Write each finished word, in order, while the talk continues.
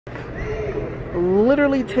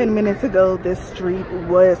literally 10 minutes ago, this street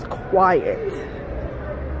was quiet.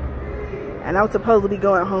 And I was supposed to be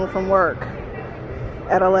going home from work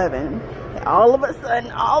at 11. And all of a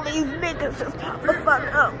sudden, all these niggas just pop the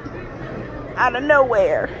fuck up out of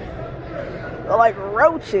nowhere. They're like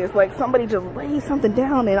roaches. Like somebody just laid something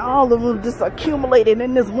down and all of them just accumulated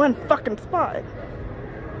in this one fucking spot.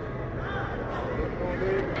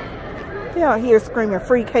 They out here screaming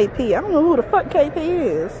free KP. I don't know who the fuck KP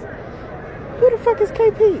is. Who the fuck is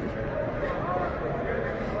KP?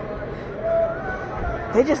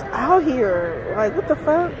 They just out here. Like, what the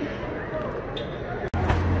fuck?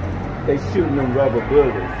 They shooting them rubber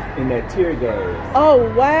bullets in that tear gas. Oh,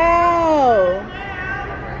 wow.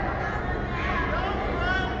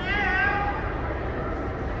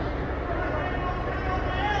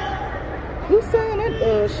 Who's saying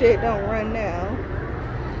that shit don't run now?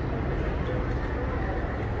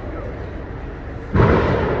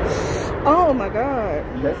 Oh my God.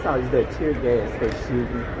 That's how it's that tear gas they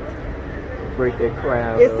shooting. Break that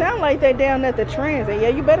crowd. It sounds like they down at the transit. Yeah,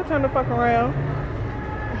 you better turn the fuck around.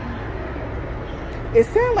 It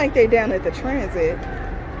sounds like they down at the transit.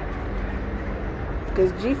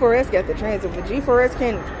 Because G4S got the transit, but G4S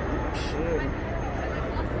can't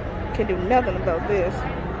do nothing about this.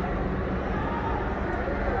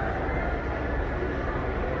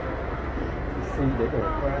 See, they got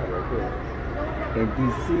a crowd right there. In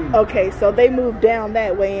DC. Okay, so they moved down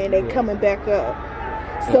that way and they coming back up.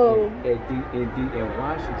 So in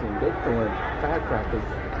Washington, they throwing firecrackers.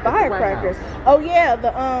 Firecrackers. Oh yeah,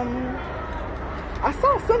 I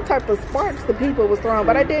saw some type of sparks the people was throwing,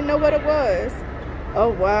 but I didn't know what it was. Oh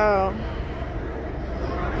wow.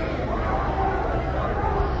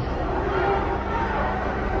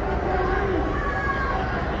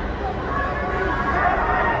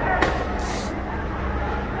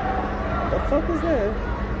 The fuck is that?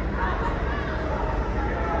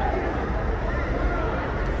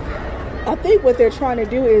 I think what they're trying to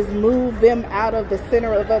do is move them out of the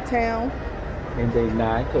center of uptown. And they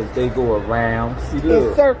not, because they go around. See,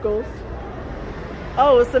 look. In circles.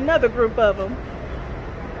 Oh, it's another group of them.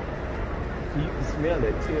 You can smell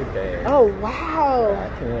that tear gas. Oh, wow. I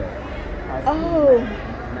can.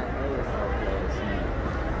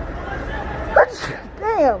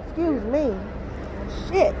 Damn, excuse me.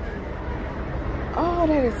 Shit. Oh,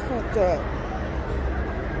 that is fucked up.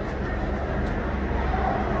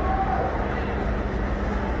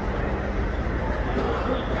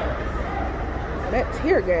 That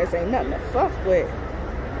tear gas ain't nothing to fuck with.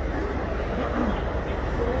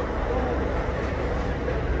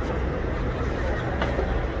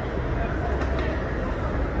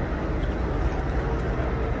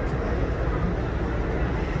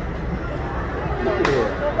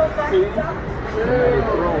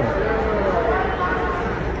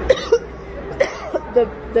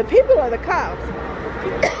 The people are the cops.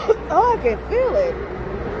 Oh, I can feel it.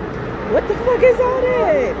 What the fuck is all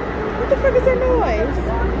that? What the fuck is that noise?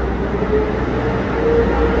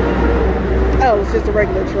 Oh, it's just a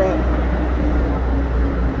regular truck.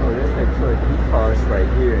 Oh, that's that truck. He parks right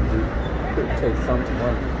here and could take some to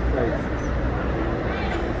one place.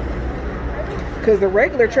 Because the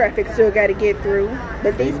regular traffic still got to get through.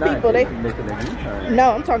 But these people, they making a U-turn.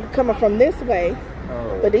 No, I'm talking coming from this way.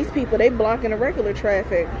 Oh. But these people, they blocking the regular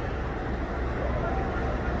traffic.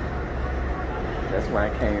 That's why I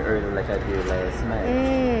came early like I did last night.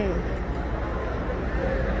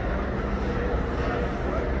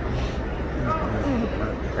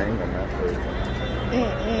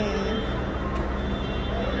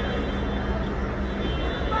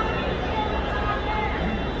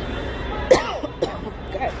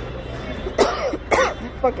 God.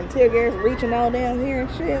 Fucking tear gas reaching all down here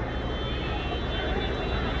and shit.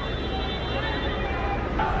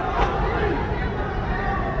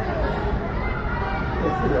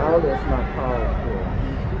 All that's not called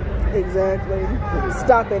for. Exactly.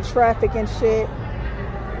 Stopping traffic and shit.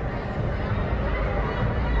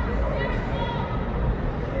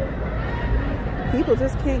 People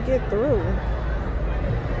just can't get through.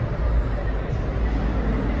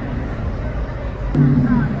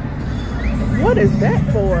 What is that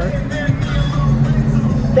for?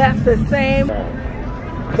 That's the same.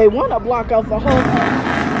 They want to block off the whole.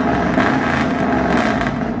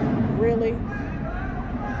 Really?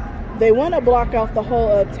 They want to block off the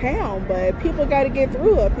whole town, but people got to get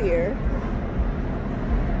through up here.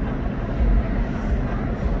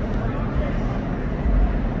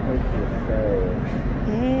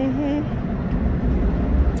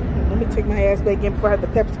 Let me take my ass back in before I have to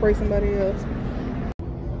pepper spray somebody else.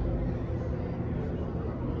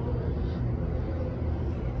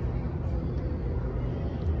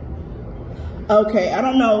 Okay, I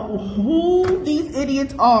don't know who these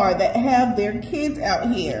idiots are that have their kids out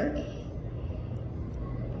here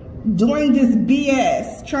doing this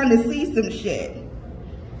BS, trying to see some shit.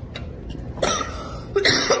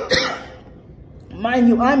 Mind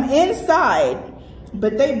you, I'm inside,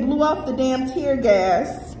 but they blew off the damn tear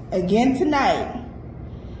gas again tonight.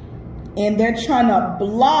 And they're trying to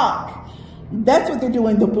block. That's what they're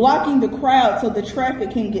doing. They're blocking the crowd so the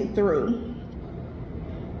traffic can get through.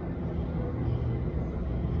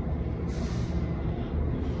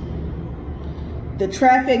 The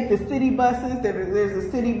traffic, the city buses, there's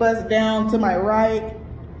a city bus down to my right.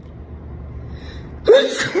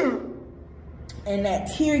 And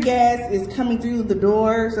that tear gas is coming through the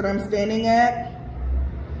doors that I'm standing at.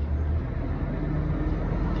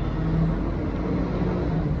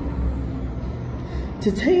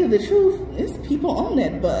 To tell you the truth, it's people on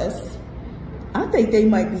that bus. I think they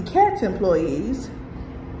might be CATS employees.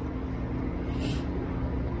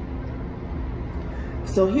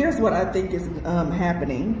 So here's what I think is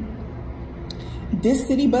happening. This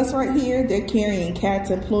city bus right here, they're carrying CATS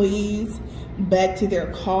employees back to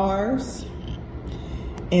their cars.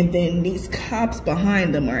 And then these cops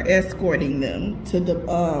behind them are escorting them to the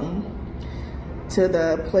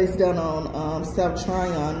place down on South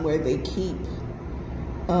Tryon where they keep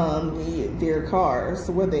their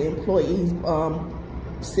cars, where the employees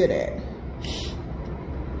sit at.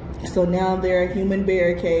 So now they're a human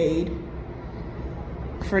barricade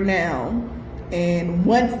for now, and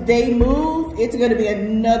once they move, it's going to be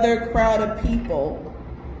another crowd of people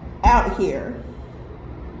out here.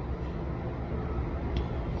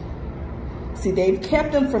 See, they've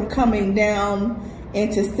kept them from coming down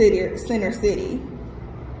into Center City.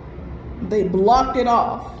 They blocked it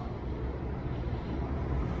off.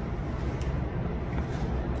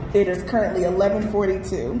 It is currently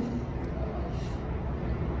 11:42.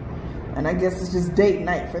 And I guess it's just date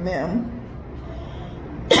night for them.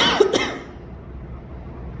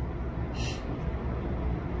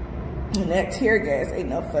 And that tear gas ain't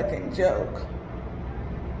no fucking joke.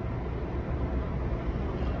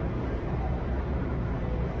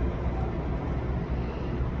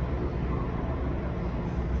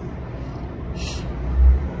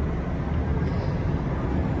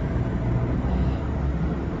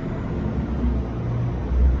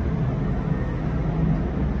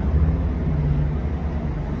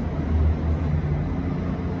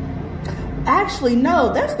 Actually,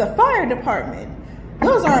 no, that's the fire department.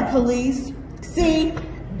 Those aren't police. See,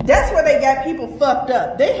 that's where they got people fucked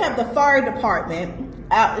up. They have the fire department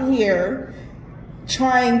out here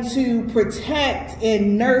trying to protect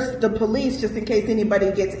and nurse the police just in case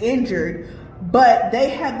anybody gets injured. But they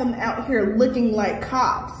have them out here looking like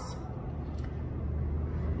cops.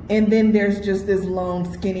 And then there's just this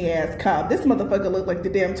lone skinny ass cop. This motherfucker looked like the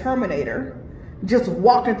damn Terminator. Just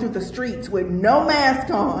walking through the streets with no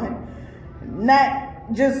mask on. Not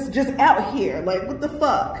just out here. Like, what the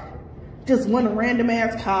fuck? Just one random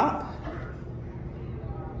ass cop.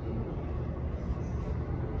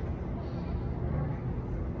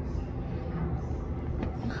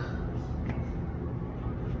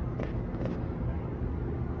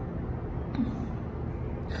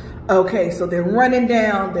 Okay, so they're running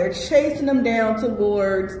down. They're chasing them down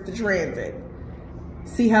towards the transit.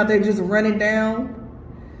 See how they're just running down?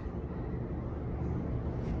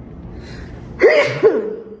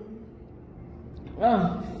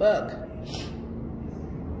 Oh, fuck.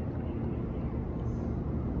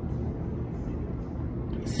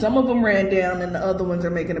 Some of them ran down and the other ones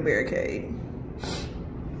are making a barricade.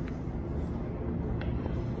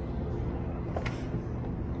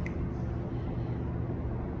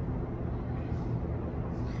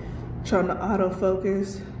 Trying to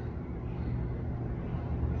autofocus.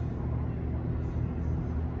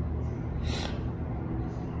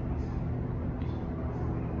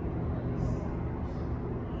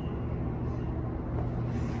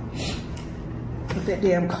 If that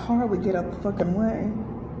damn car would get out the fucking way.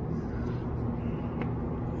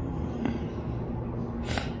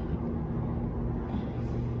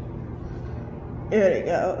 There they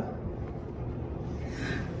go.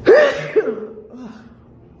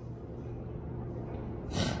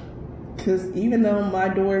 Because even though my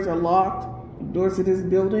doors are locked, doors to this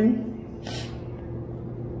building,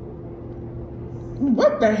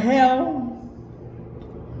 what the hell?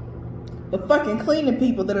 The fucking cleaning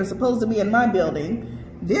people that are supposed to be in my building,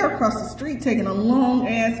 they're across the street taking a long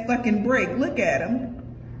ass fucking break. Look at them.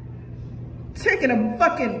 Taking a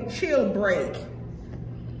fucking chill break.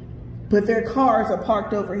 But their cars are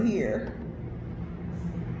parked over here.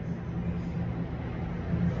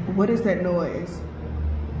 What is that noise?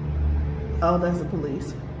 Oh, that's the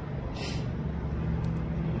police.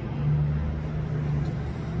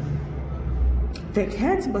 The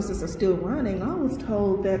cats buses are still running. I was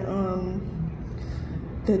told that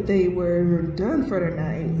that they were done for the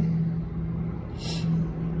night.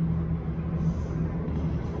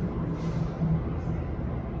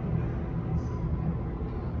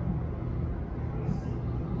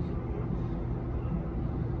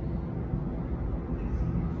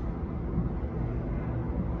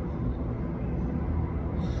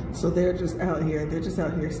 So they're just out here. They're just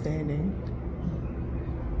out here standing.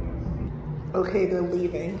 Okay, they're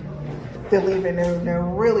leaving. They're leaving. They're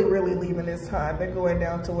really, really leaving this time. They're going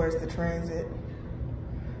down towards the transit.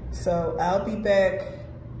 So I'll be back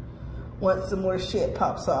once some more shit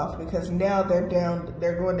pops off, because now they're down.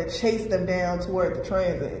 They're going to chase them down toward the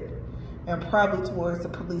transit and probably towards the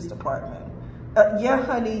police department. Yeah,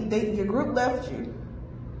 honey, your group left you.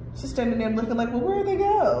 She's standing there looking like, well, where'd they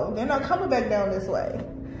go? They're not coming back down this way.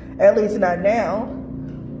 At least not now.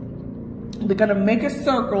 They're gonna make a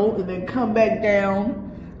circle and then come back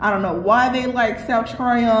down. I don't know why they like South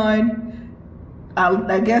Tryon.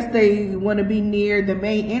 I guess they want to be near the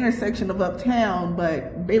main intersection of Uptown,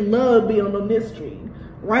 but they love being on this street,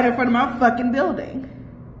 right in front of my fucking building.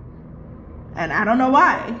 And I don't know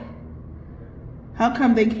why. How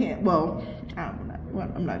come they can't? Well,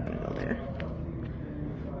 I'm not gonna go there.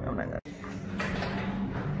 I'm not gonna.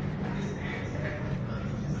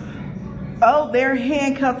 Oh, they're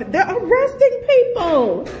handcuffing. They're arresting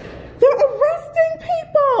people. They're arresting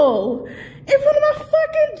people in front of my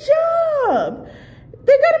fucking job.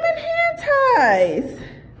 They got him in hand ties.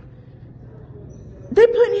 They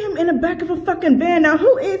putting him in the back of a fucking van. Now,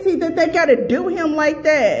 who is he that they gotta do him like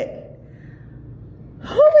that?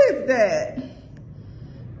 Who is that?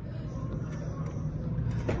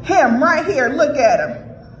 Him right here. Look at him.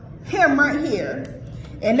 Him right here.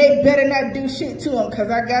 And they better not do shit to him,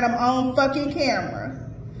 because I got him on fucking camera.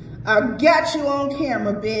 I got you on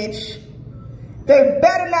camera, bitch. They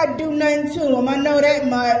better not do nothing to him. I know that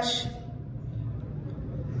much.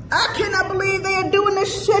 I cannot believe they are doing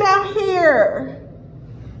this shit out here.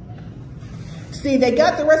 See, they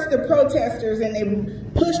got the rest of the protesters and they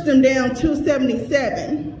pushed them down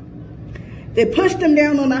 277. They pushed them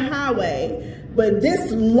down on the highway. But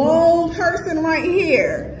this lone person right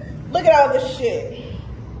here, look at all this shit.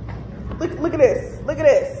 Look at this. Look at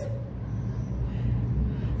this.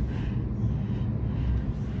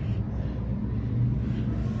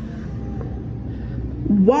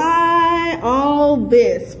 Why all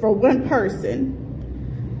this for one person?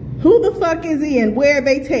 Who the fuck is he and where are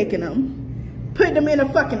they taking him? Putting him in a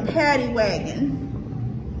fucking paddy wagon.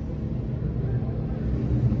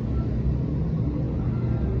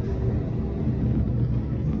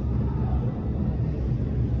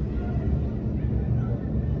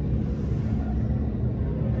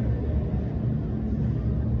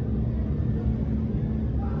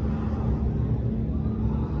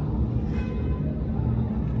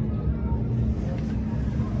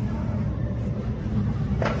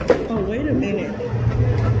 Oh, wait a minute.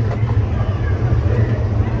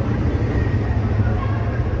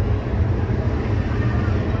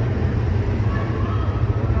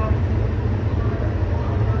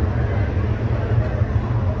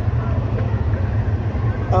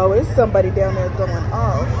 Oh, it's somebody down there going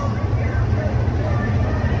off.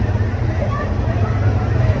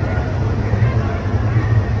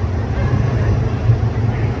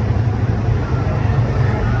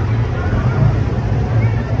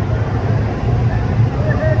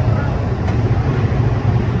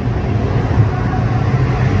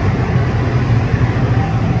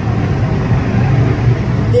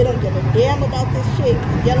 They don't give a damn about this shit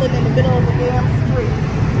yelling in the middle of the damn street.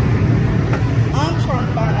 I'm trying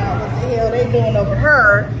to find out what the hell they doing over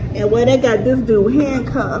her and where they got this dude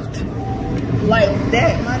handcuffed like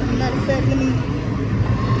that. Matter of fact, let me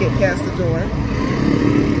get past the door.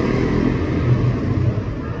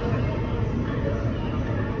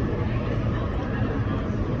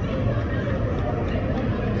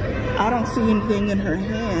 I don't see anything in her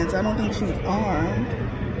hands. I don't think she's armed.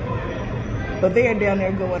 But they're down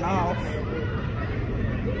there going off.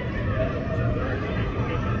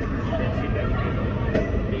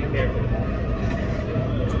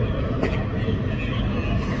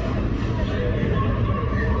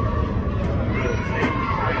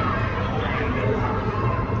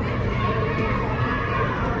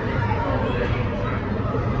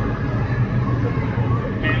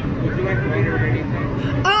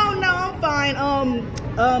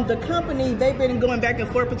 The company, they've been going back and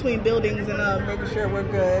forth between buildings and making sure we're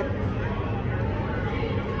good.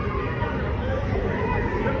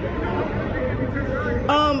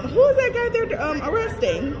 Who is that guy they're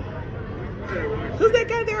arresting? Who's that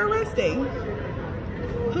guy they're arresting?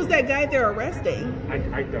 Who's that guy they're arresting?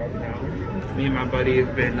 I don't know. Me and my buddy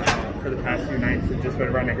have been, for the past few nights, have just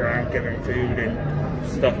been running around giving food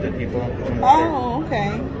and stuff to people. Oh,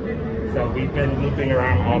 okay. So we've been looping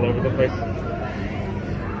around all over the place.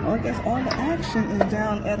 Well, I guess all the action is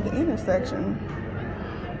down at the intersection.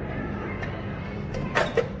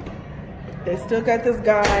 They still got this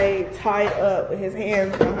guy tied up with his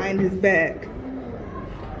hands behind his back.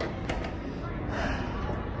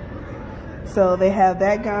 So they have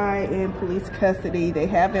that guy in police custody. They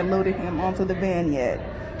haven't loaded him onto the van yet.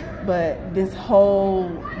 But this whole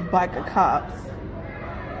bike of cops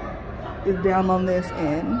is down on this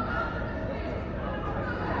end.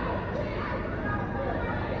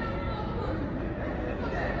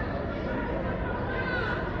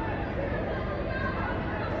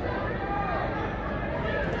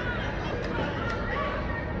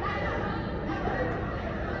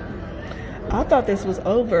 I thought this was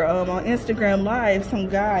over. On Instagram Live, some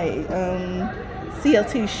guy,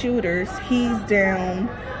 CLT Shooters, he's down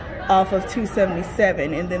off of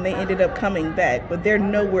 277, and then they ended up coming back, but they're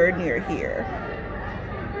nowhere near here.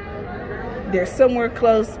 They're somewhere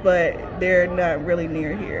close, but they're not really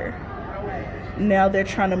near here. Now they're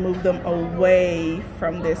trying to move them away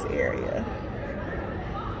from this area.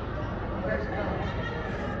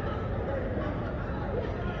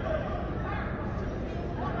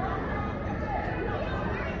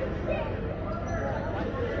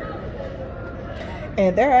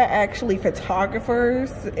 And there are actually photographers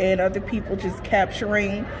and other people just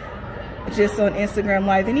capturing just on Instagram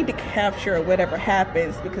Live. They need to capture whatever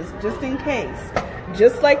happens, because just in case,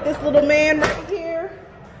 just like this little man right here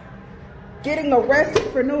getting arrested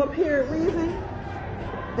for no apparent reason,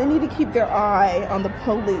 they need to keep their eye on the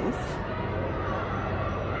police.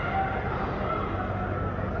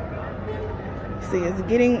 See, it's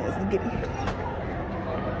getting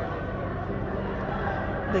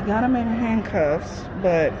they got him in handcuffs,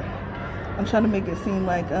 but I'm trying to make it seem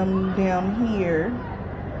like I'm down here,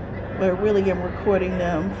 but really I'm recording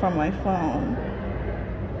them from my phone.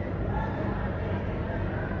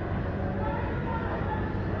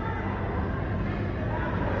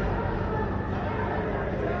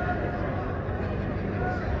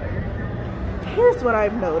 Here's what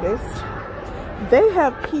I've noticed. They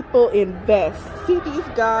have people in vests. See these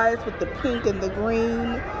guys with the pink and the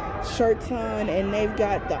green shirts on, and they've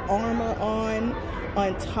got the armor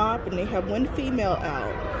on top, and they have one female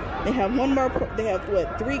out. They have one more, they have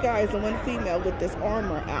what, 3 guys and 1 female with this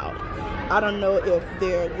armor out. I don't know if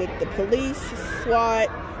they're with the police, SWAT,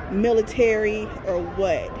 military, or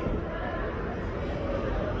what.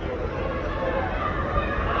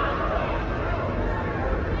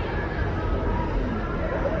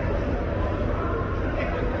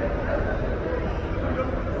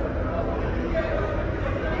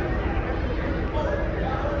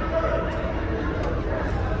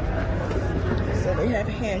 They have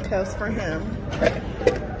handcuffs for him.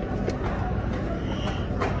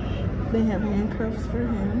 They have handcuffs for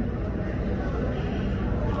him.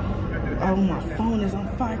 Oh, my phone is on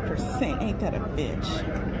 5%. Ain't that a bitch?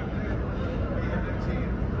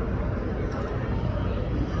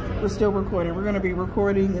 We're still recording. We're going to be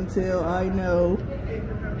recording until I know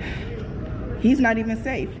he's not even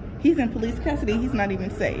safe. He's in police custody. He's not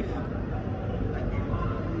even safe.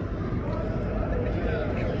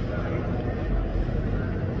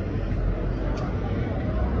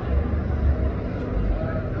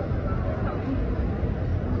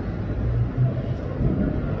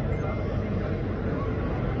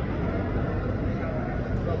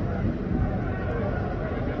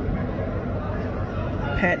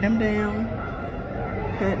 Patting them down,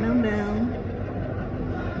 patting them down.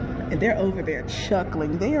 And they're over there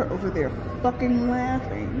chuckling. They are over there fucking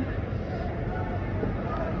laughing.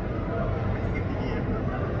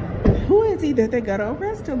 Who is he that they gotta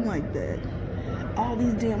arrest him like that? All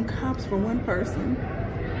these damn cops for one person.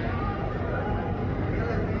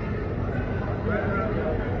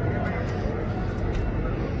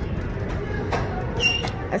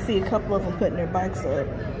 I see a couple of them putting their bikes up.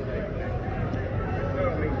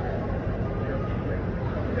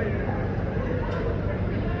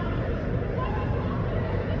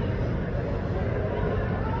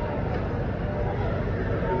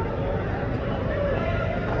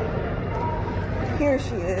 Here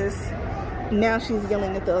she is. Now she's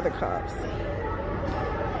yelling at the other cops.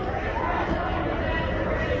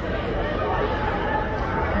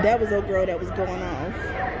 That was a girl that was going off.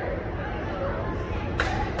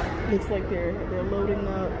 Looks like they're loading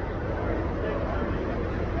up.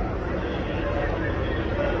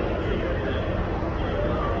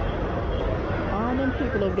 All them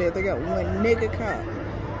people over there, they got one nigga cop.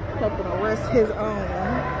 helping arrest his own.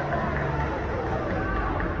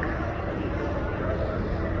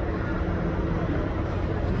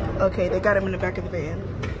 Okay, they got him in the back of the van.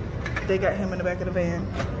 They got him in the back of the van.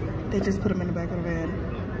 They just put him in the back of the van.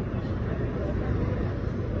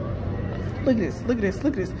 Look at this, look at this,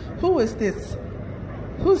 look at this. Who is this?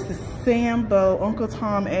 Who's this Sambo, Uncle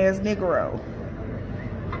Tom ass Negro?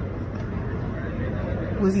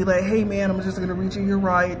 Was he like, hey man, I'm just gonna read you your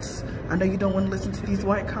rights. I know you don't want to listen to these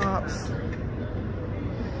white cops.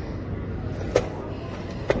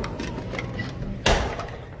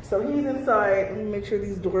 So he's inside. Let me make sure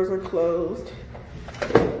these doors are closed.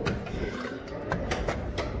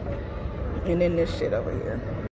 And then this shit over here.